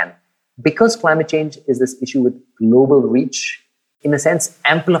Action Plan. Because climate change is this issue with global reach, in a sense,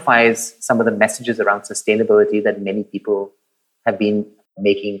 amplifies some of the messages around sustainability that many people have been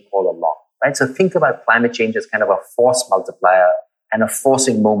making all along, right? So think about climate change as kind of a force multiplier and a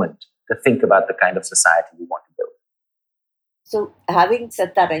forcing moment to think about the kind of society we want to build. So having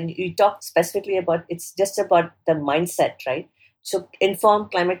said that, and you talked specifically about, it's just about the mindset, right? So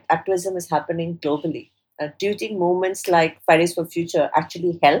informed climate activism is happening globally. Do you think movements like Fridays for Future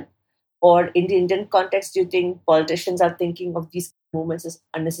actually help? Or in the Indian context, do you think politicians are thinking of these movements as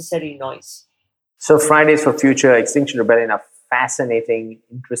unnecessary noise? So Fridays for Future, Extinction Rebellion are fascinating,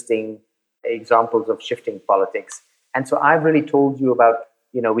 interesting examples of shifting politics. And so I've really told you about,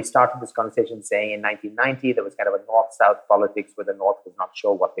 we started this conversation saying in 1990, there was kind of a North-South politics where the North was not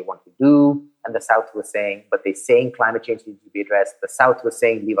sure what they want to do. And the South was saying, but they're saying climate change needs to be addressed. The South was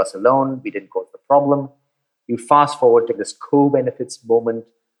saying, leave us alone. We didn't cause the problem. You fast forward to this co-benefits moment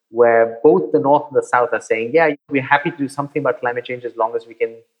where both the North and the South are saying, yeah, we're happy to do something about climate change as long as we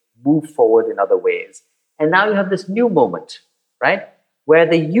can move forward in other ways. And now you have this new moment, right? Where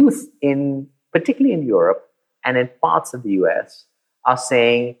the youth, particularly in Europe and in parts of the US, are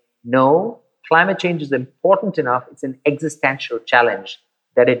saying, no, climate change is important enough. It's an existential challenge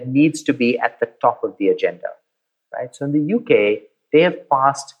that it needs to be at the top of the agenda, right? So in the UK, they have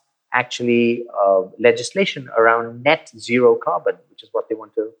passed actually legislation around net zero carbon, which is what they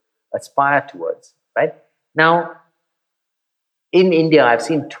want to aspire towards, right? Now, in India, I've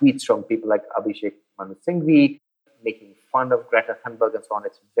seen tweets from people like Abhishek Manu Singhvi making fun of Greta Thunberg and so on.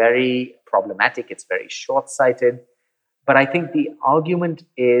 It's very problematic. It's very short-sighted. But I think the argument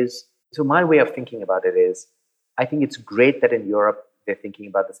is, so my way of thinking about it is, I think it's great that in Europe, they're thinking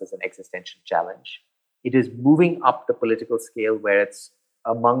about this as an existential challenge. It is moving up the political scale where it's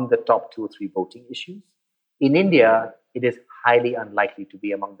among the top 2 or 3 voting issues. In India, it is highly unlikely to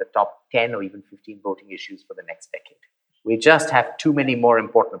be among the top 10 or even 15 voting issues for the next decade. We just have too many more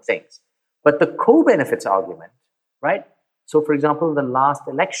important things. But the co-benefits argument, right? So, for example, in the last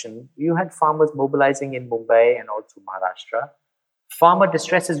election, you had farmers mobilizing in Mumbai and also Maharashtra. Farmer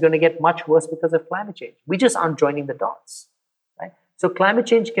distress is going to get much worse because of climate change. We just aren't joining the dots, right? So climate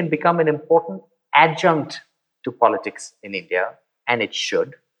change can become an important adjunct to politics in India, and it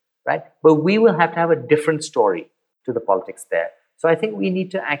should, right? But we will have to have a different story to the politics there. So I think we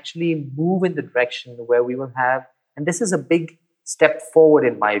need to actually move in the direction where we will have, and this is a big step forward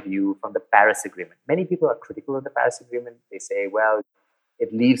in my view from the Paris Agreement. Many people are critical of the Paris Agreement. They say, well,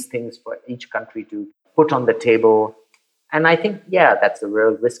 it leaves things for each country to put on the table. And I think, yeah, that's a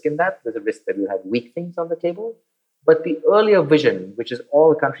real risk in that. There's a risk that we'll have weak things on the table. But the earlier vision, which is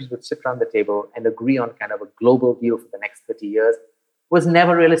all the countries would sit around the table and agree on kind of a global deal for the next 30 years, was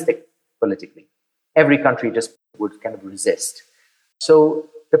never realistic politically. Every country just would kind of resist. So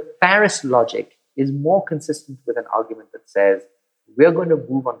the Paris logic is more consistent with an argument that says, we're going to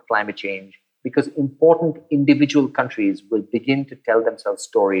move on climate change because important individual countries will begin to tell themselves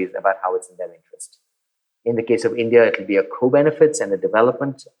stories about how it's in their interest. In the case of India, it'll be a co-benefits and a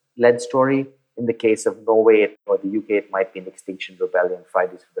development-led story. In the case of Norway or the UK, it might be an Extinction Rebellion,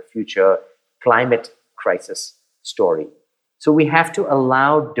 Fridays for the Future, climate crisis story. So we have to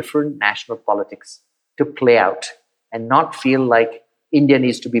allow different national politics to play out and not feel like India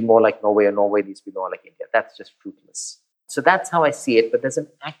needs to be more like Norway or Norway needs to be more like India. That's just fruitless. So that's how I see it. But there's an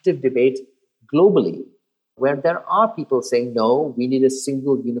active debate globally where there are people saying, no, we need a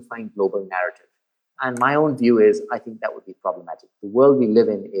single unifying global narrative. And my own view is, I think that would be problematic. The world we live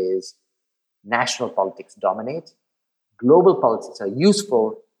in is national politics dominate. Global politics are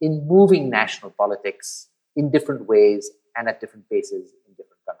useful in moving national politics in different ways and at different paces in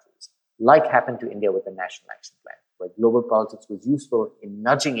different countries, like happened to India with the National Action Plan, where global politics was useful in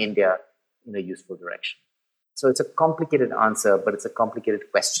nudging India in a useful direction. So it's a complicated answer, but it's a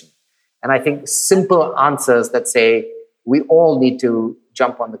complicated question. And I think simple answers that say we all need to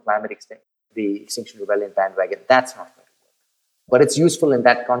jump on the Extinction Rebellion bandwagon, that's not going to work. But it's useful in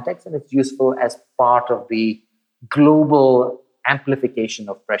that context, and it's useful as part of the global amplification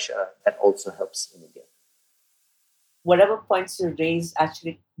of pressure that also helps in India. Whatever points you raise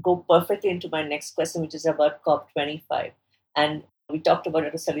actually go perfectly into my next question, which is about COP25. And we talked about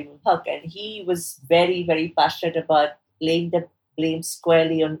it with Salim ul Haq, and he was very, very passionate about laying the blame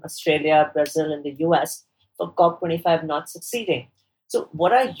squarely on Australia, Brazil, and the US for COP25 not succeeding. So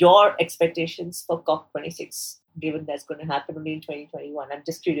what are your expectations for COP26, given that's going to happen only in 2021? I'm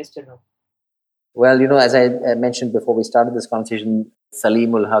just curious to know. Well, as I mentioned before we started this conversation,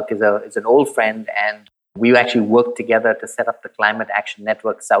 Salim ul Haq is an old friend, and we actually worked together to set up the Climate Action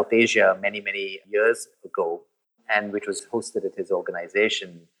Network South Asia many, many years ago, and which was hosted at his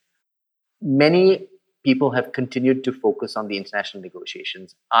organization. Many people have continued to focus on the international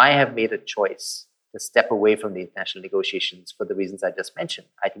negotiations. I have made a choice to step away from the international negotiations for the reasons I just mentioned.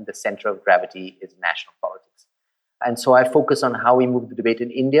 I think the center of gravity is national politics. And so I focus on how we move the debate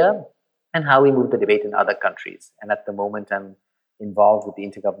in India and how we move the debate in other countries. And at the moment, I'm involved with the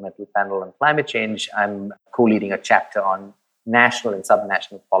Intergovernmental Panel on Climate Change. I'm co-leading a chapter on national and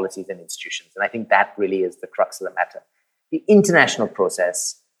subnational policies and institutions. And I think that really is the crux of the matter. The international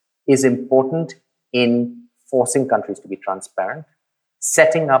process is important in forcing countries to be transparent,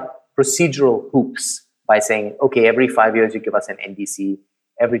 setting up procedural hoops by saying, okay, every 5 years you give us an NDC,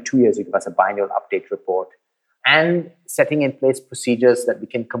 every 2 years you give us a biennial update report, and setting in place procedures that we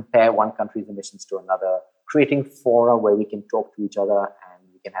can compare one country's emissions to another, creating fora where we can talk to each other and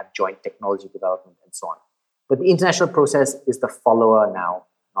we can have joint technology development and so on. But the international process is the follower now,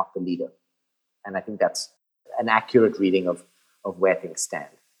 not the leader. And I think that's an accurate reading of where things stand.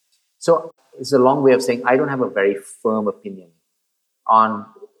 So it's a long way of saying I don't have a very firm opinion on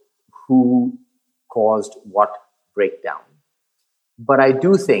who caused what breakdown. But I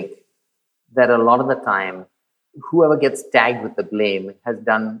do think that a lot of the time, whoever gets tagged with the blame has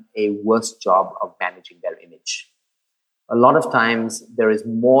done a worse job of managing their image. A lot of times, there is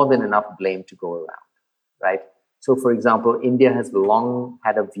more than enough blame to go around, right? So, for example, India has long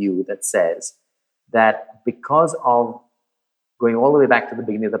had a view that says that because of going all the way back to the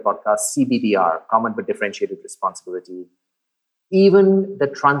beginning of the podcast, CBDR, Common but Differentiated Responsibility, even the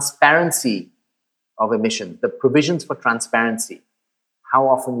transparency of emissions, the provisions for transparency, how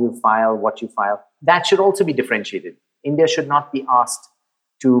often you file, what you file, that should also be differentiated. India should not be asked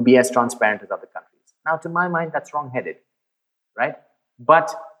to be as transparent as other countries. Now, to my mind, that's wrong-headed, right?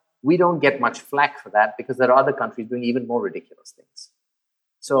 But we don't get much flack for that because there are other countries doing even more ridiculous things.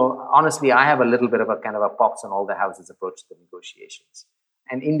 So honestly, I have a little bit of a kind of a pox on all the houses approach to the negotiations.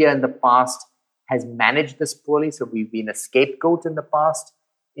 And India in the past has managed this poorly. So we've been a scapegoat in the past.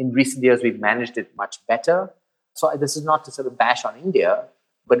 In recent years, we've managed it much better. So this is not to sort of bash on India,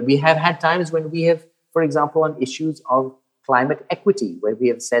 but we have had times when we have, for example, on issues of climate equity, where we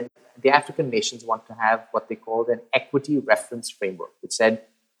have said the African nations want to have what they called an equity reference framework, which said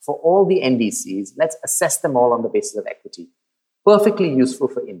for all the NDCs, let's assess them all on the basis of equity. Perfectly useful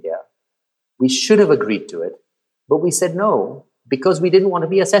for India. We should have agreed to it, but we said no because we didn't want to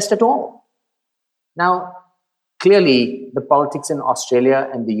be assessed at all. Now, clearly, the politics in Australia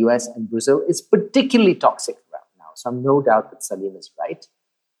and the US and Brazil is particularly toxic right now. So I'm no doubt that Salim is right.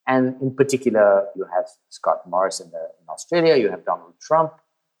 And in particular, you have Scott Morrison in Australia, you have Donald Trump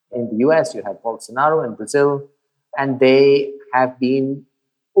in the US, you have Bolsonaro in Brazil, and they have been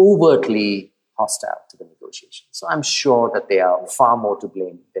overtly hostile to the negotiations. So I'm sure that they are far more to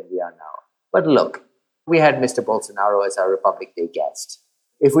blame than we are now. But look, we had Mr. Bolsonaro as our Republic Day guest.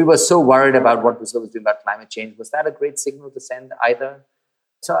 If we were so worried about what Brazil was doing about climate change, was that a great signal to send either?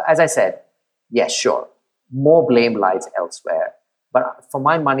 So as I said, yes, sure, more blame lies elsewhere. But for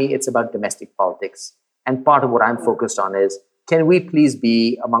my money, it's about domestic politics. And part of what I'm focused on is, can we please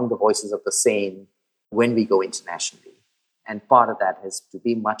be among the voices of the sane when we go internationally? And part of that is to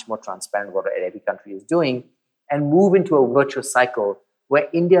be much more transparent about what every country is doing and move into a virtuous cycle where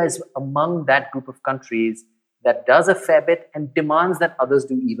India is among that group of countries that does a fair bit and demands that others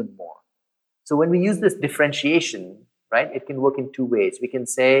do even more. So when we use this differentiation, right, it can work in two ways. We can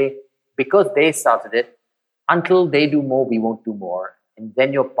say, because they started it, until they do more, we won't do more. And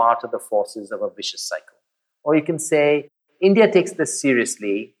then you're part of the forces of a vicious cycle. Or you can say, India takes this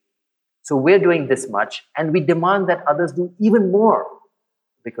seriously, so we're doing this much, and we demand that others do even more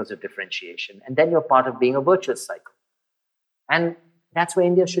because of differentiation. And then you're part of being a virtuous cycle. And that's where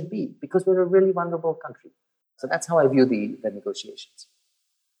India should be, because we're a really vulnerable country. So that's how I view the negotiations.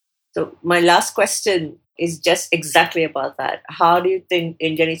 So my last question is just exactly about that. How do you think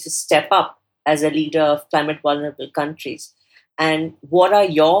India needs to step up as a leader of climate vulnerable countries? And what are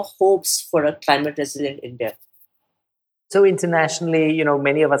your hopes for a climate resilient India? So internationally,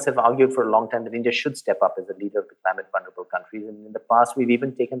 many of us have argued for a long time that India should step up as a leader of the climate vulnerable countries. And in the past, we've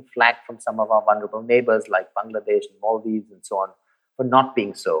even taken flack from some of our vulnerable neighbors like Bangladesh and Maldives and so on for not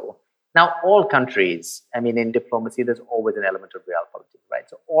being so. Now, all countries, in diplomacy, there's always an element of realpolitik, right?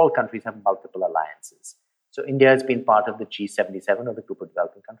 So all countries have multiple alliances. So India has been part of the G77, or the Group of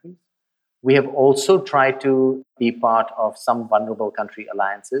Developing Countries. We have also tried to be part of some vulnerable country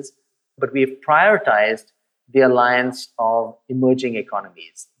alliances, but we have prioritized the alliance of emerging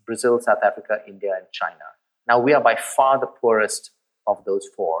economies, Brazil, South Africa, India, and China. Now, we are by far the poorest of those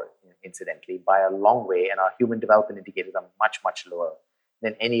four, incidentally, by a long way, and our human development indicators are much, much lower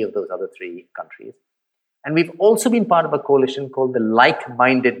than any of those other three countries. And we've also been part of a coalition called the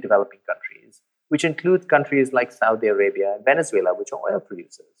Like-Minded Developing Countries, which includes countries like Saudi Arabia and Venezuela, which are oil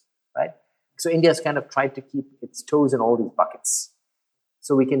producers, right? So India's kind of tried to keep its toes in all these buckets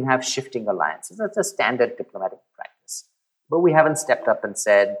so we can have shifting alliances. That's a standard diplomatic practice. But we haven't stepped up and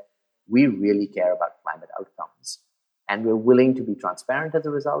said, we really care about climate outcomes, and we're willing to be transparent as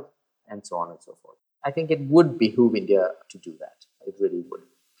a result, and so on and so forth. I think it would behoove India to do that. It really would.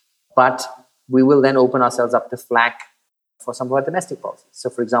 But we will then open ourselves up to flack for some of our domestic policies. So,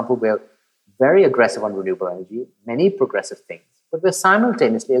 for example, we're very aggressive on renewable energy, many progressive things, but we're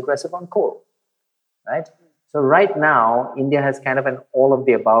simultaneously aggressive on coal, right? So right now, India has kind of an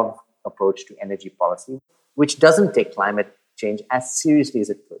all-of-the-above approach to energy policy, which doesn't take climate change as seriously as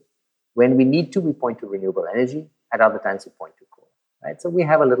it could. When we need to, we point to renewable energy. At other times, we point to coal, right? So we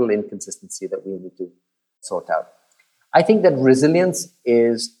have a little inconsistency that we need to sort out. I think that resilience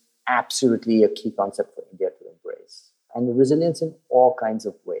is absolutely a key concept for India to embrace. And resilience in all kinds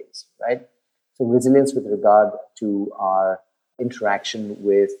of ways, right? So resilience with regard to our interaction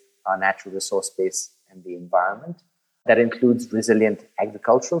with our natural resource base and the environment. That includes resilient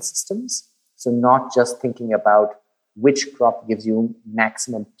agricultural systems. So not just thinking about which crop gives you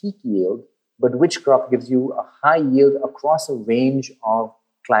maximum peak yield, but which crop gives you a high yield across a range of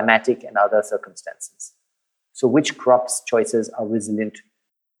climatic and other circumstances. So which crops choices are resilient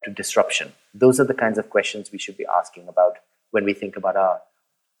to disruption? Those are the kinds of questions we should be asking about when we think about our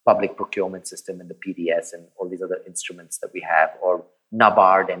public procurement system and the PDS and all these other instruments that we have, or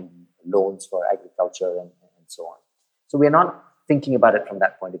NABARD and loans for agriculture and so on. So we're not thinking about it from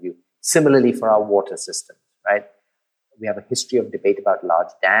that point of view. Similarly for our water system, right? We have a history of debate about large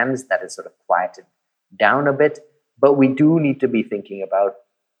dams that is sort of quieted down a bit, but we do need to be thinking about,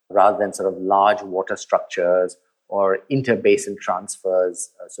 rather than sort of large water structures or interbasin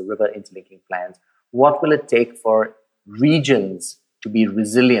transfers, so river interlinking plans, what will it take for regions to be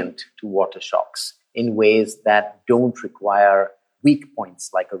resilient to water shocks in ways that don't require weak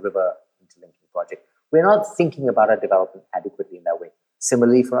points like a river interlinking project? We're not thinking about our development adequately in that way.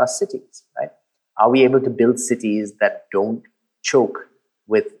 Similarly for our cities, right? Are we able to build cities that don't choke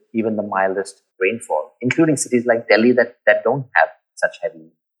with even the mildest rainfall, including cities like Delhi that don't have such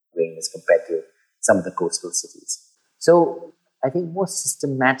heavy rain as compared to some of the coastal cities? So I think more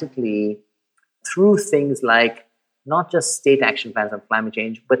systematically, through things like not just state action plans on climate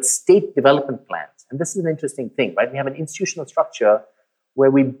change, but state development plans. And this is an interesting thing, right? We have an institutional structure where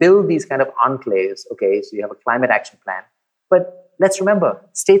we build these kind of enclaves. Okay, so you have a climate action plan. But let's remember,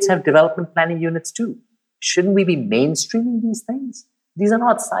 states have development planning units too. Shouldn't we be mainstreaming these things? These are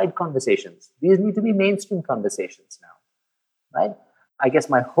not side conversations. These need to be mainstream conversations now, right? I guess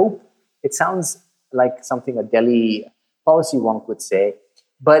my hope, it sounds like something a Delhi policy wonk would say,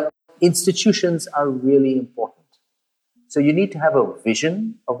 but institutions are really important. So you need to have a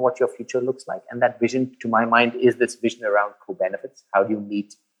vision of what your future looks like. And that vision, to my mind, is this vision around co-benefits. How do you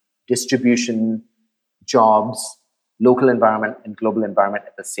meet distribution, jobs, local environment, and global environment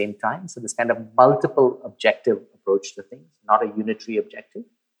at the same time. So this kind of multiple objective approach to things, not a unitary objective.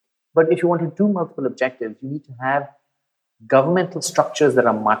 But if you want to do multiple objectives, you need to have governmental structures that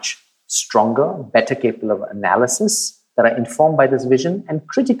are much stronger, better capable of analysis, that are informed by this vision, and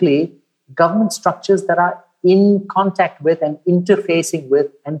critically, government structures that are in contact with and interfacing with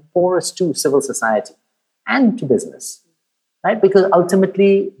and porous to civil society and to business, right? Because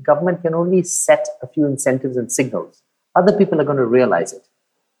ultimately, government can only set a few incentives and signals. Other people are going to realize it.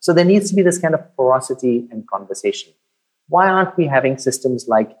 So there needs to be this kind of porosity and conversation. Why aren't we having systems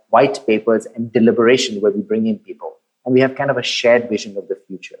like white papers and deliberation where we bring in people and we have kind of a shared vision of the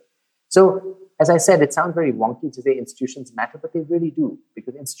future? So, as I said, it sounds very wonky to say institutions matter, but they really do,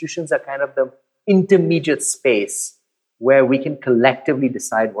 because institutions are kind of the intermediate space where we can collectively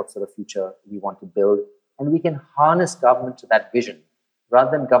decide what sort of future we want to build, and we can harness government to that vision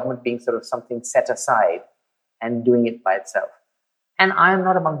rather than government being sort of something set aside and doing it by itself. And I am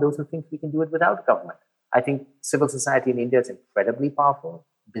not among those who think we can do it without government. I think civil society in India is incredibly powerful.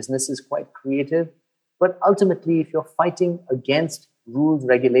 Business is quite creative. But ultimately, if you're fighting against rules,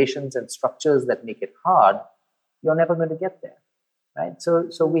 regulations, and structures that make it hard, you're never going to get there, right?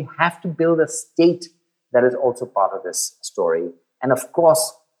 So we have to build a state that is also part of this story. And of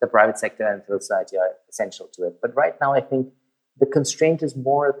course, the private sector and civil society are essential to it. But right now, I think the constraint is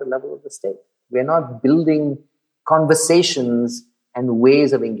more at the level of the state. We're not building conversations and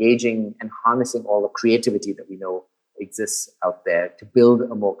ways of engaging and harnessing all the creativity that we know exists out there to build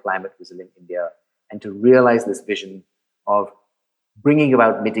a more climate resilient India and to realize this vision of bringing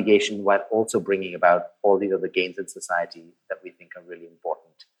about mitigation while also bringing about all these other gains in society that we think are really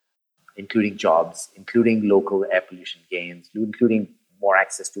important, including jobs, including local air pollution gains, including more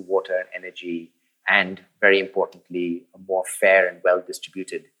access to water and energy, and very importantly, a more fair and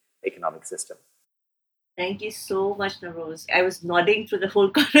well-distributed economic system. Thank you so much, Narose. I was nodding through the whole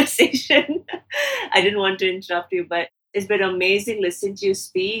conversation. I didn't want to interrupt you, but it's been amazing listening to you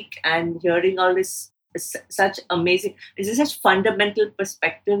speak and hearing all this, such fundamental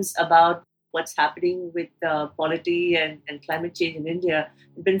perspectives about what's happening with polity and climate change in India.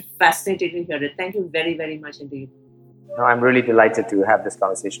 It's been fascinating to hear it. Thank you very, very much indeed. No, I'm really delighted to have this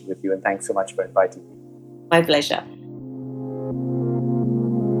conversation with you, and thanks so much for inviting me. My pleasure.